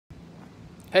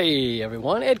Hey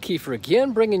everyone, Ed Kiefer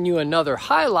again, bringing you another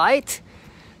highlight.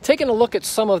 Taking a look at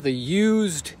some of the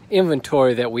used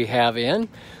inventory that we have in.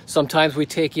 Sometimes we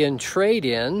take in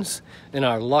trade-ins in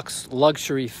our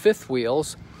luxury fifth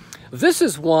wheels. This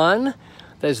is one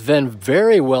that's been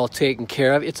very well taken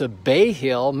care of. It's a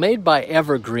Bayhill made by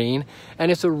Evergreen,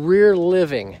 and it's a rear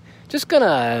living. Just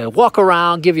gonna walk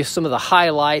around, give you some of the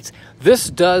highlights. This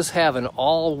does have an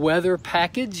all-weather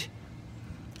package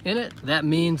in it. That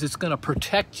means it's going to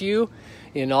protect you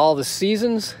in all the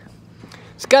seasons.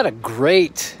 It's got a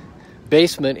great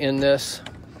basement in this.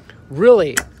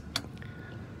 Really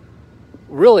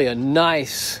a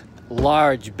nice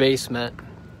large basement.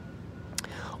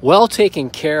 Well taken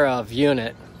care of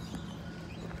unit.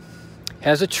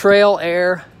 Has a trail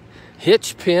air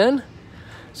hitch pin.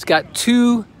 It's got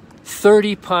two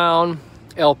 30-pound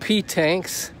LP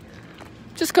tanks.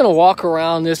 Just going to walk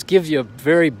around this, give you a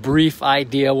very brief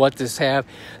idea what this have.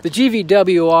 The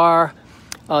GVWR,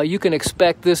 you can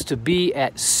expect this to be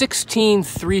at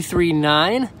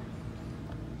 16,339.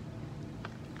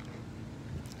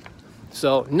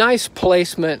 So nice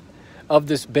placement of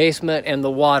this basement and the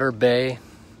water bay.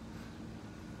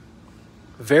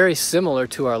 Very similar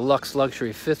to our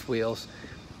luxury fifth wheels.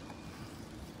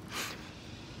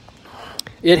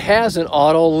 It has an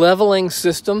auto leveling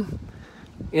system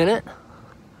in it.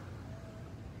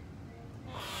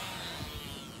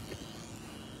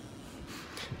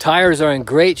 Tires are in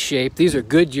great shape. These are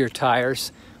Goodyear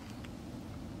tires.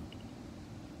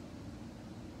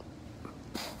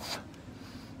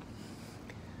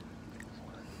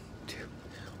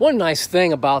 One nice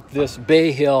thing about this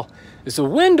Bayhill is the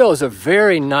windows are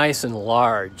very nice and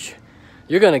large.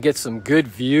 You're going to get some good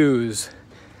views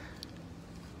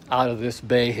out of this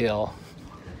Bayhill.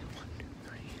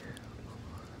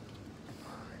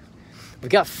 We've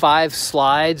got 5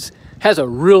 slides. Has a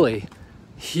really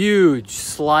huge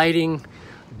sliding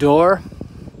door.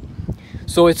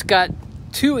 So it's got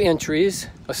 2 entries,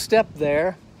 a step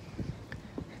there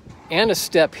and a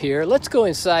step here. Let's go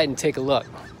inside and take a look.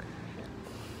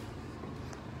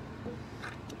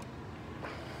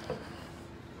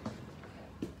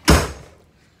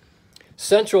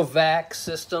 Central vac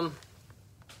system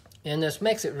in this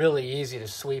makes it really easy to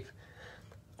sweep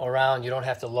around. You don't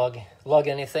have to lug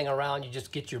anything around. You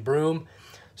just get your broom,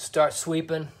 start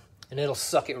sweeping, and it'll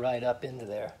suck it right up into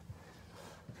there.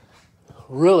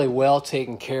 Really well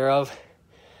taken care of.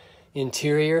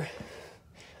 Interior.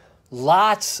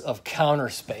 Lots of counter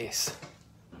space.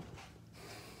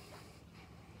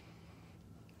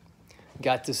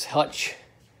 Got this hutch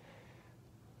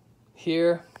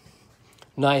here.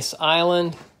 Nice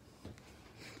island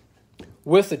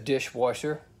with a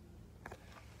dishwasher.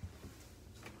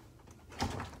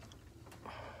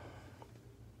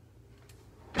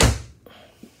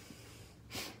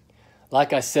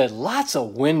 Like I said, lots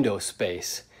of window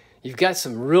space. You've got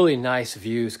some really nice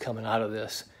views coming out of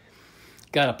this.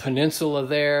 Got a peninsula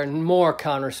there, more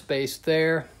counter space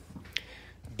there.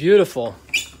 Beautiful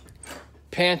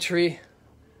pantry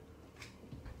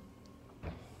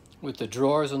with the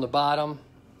drawers on the bottom.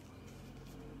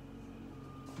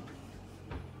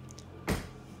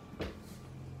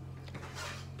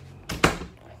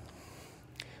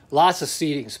 Lots of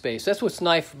seating space. That's what's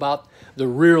nice about the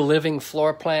rear living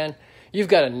floor plan. You've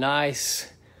got a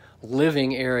nice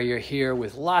living area here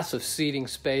with lots of seating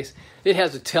space. It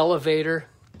has a televator,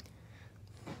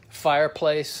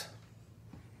 fireplace.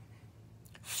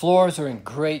 Floors are in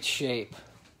great shape.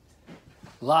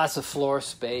 Lots of floor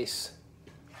space.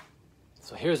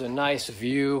 So here's a nice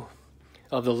view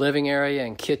of the living area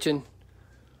and kitchen.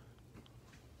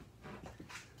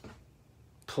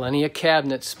 Plenty of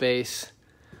cabinet space.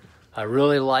 I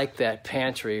really like that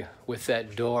pantry with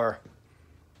that door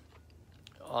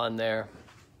on there.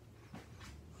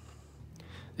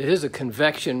 It is a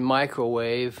convection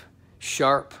microwave,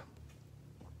 sharp.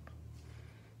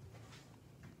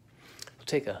 We'll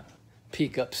take a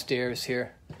peek upstairs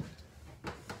here.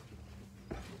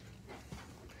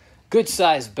 Good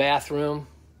sized bathroom.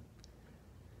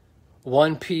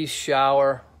 1-piece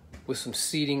shower with some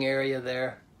seating area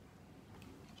there.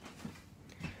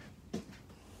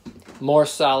 More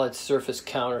solid surface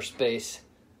counter space.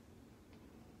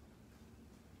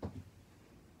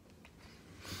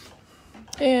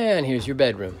 And here's your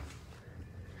bedroom.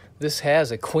 This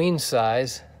has a queen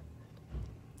size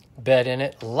bed in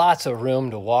it. Lots of room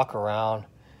to walk around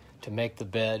to make the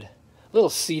bed.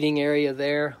 Little seating area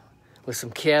there with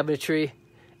some cabinetry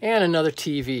and another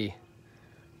TV.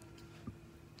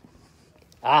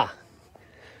 And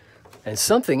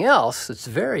something else that's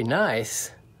very nice.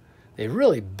 They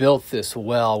really built this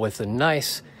well with a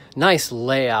nice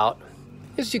layout.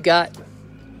 Is you got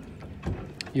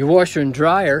your washer and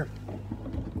dryer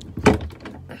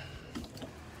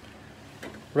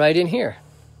right in here.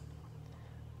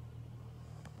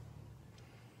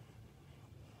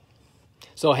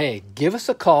 So hey, give us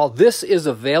a call. This is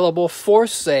available for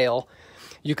sale.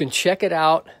 You can check it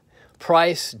out,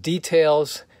 price,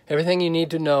 details, everything you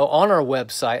need to know on our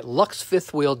website,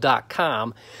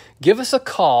 luxfifthwheel.com. Give us a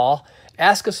call.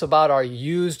 Ask us about our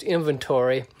used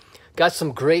inventory. Got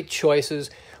some great choices.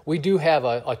 We do have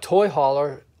a toy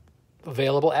hauler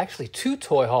available, actually 2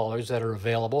 toy haulers that are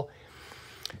available.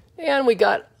 And we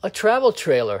got a travel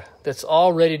trailer that's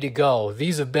all ready to go.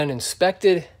 These have been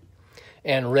inspected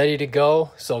and ready to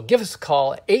go. So give us a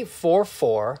call,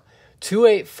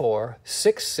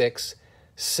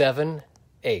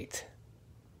 844-284-6678.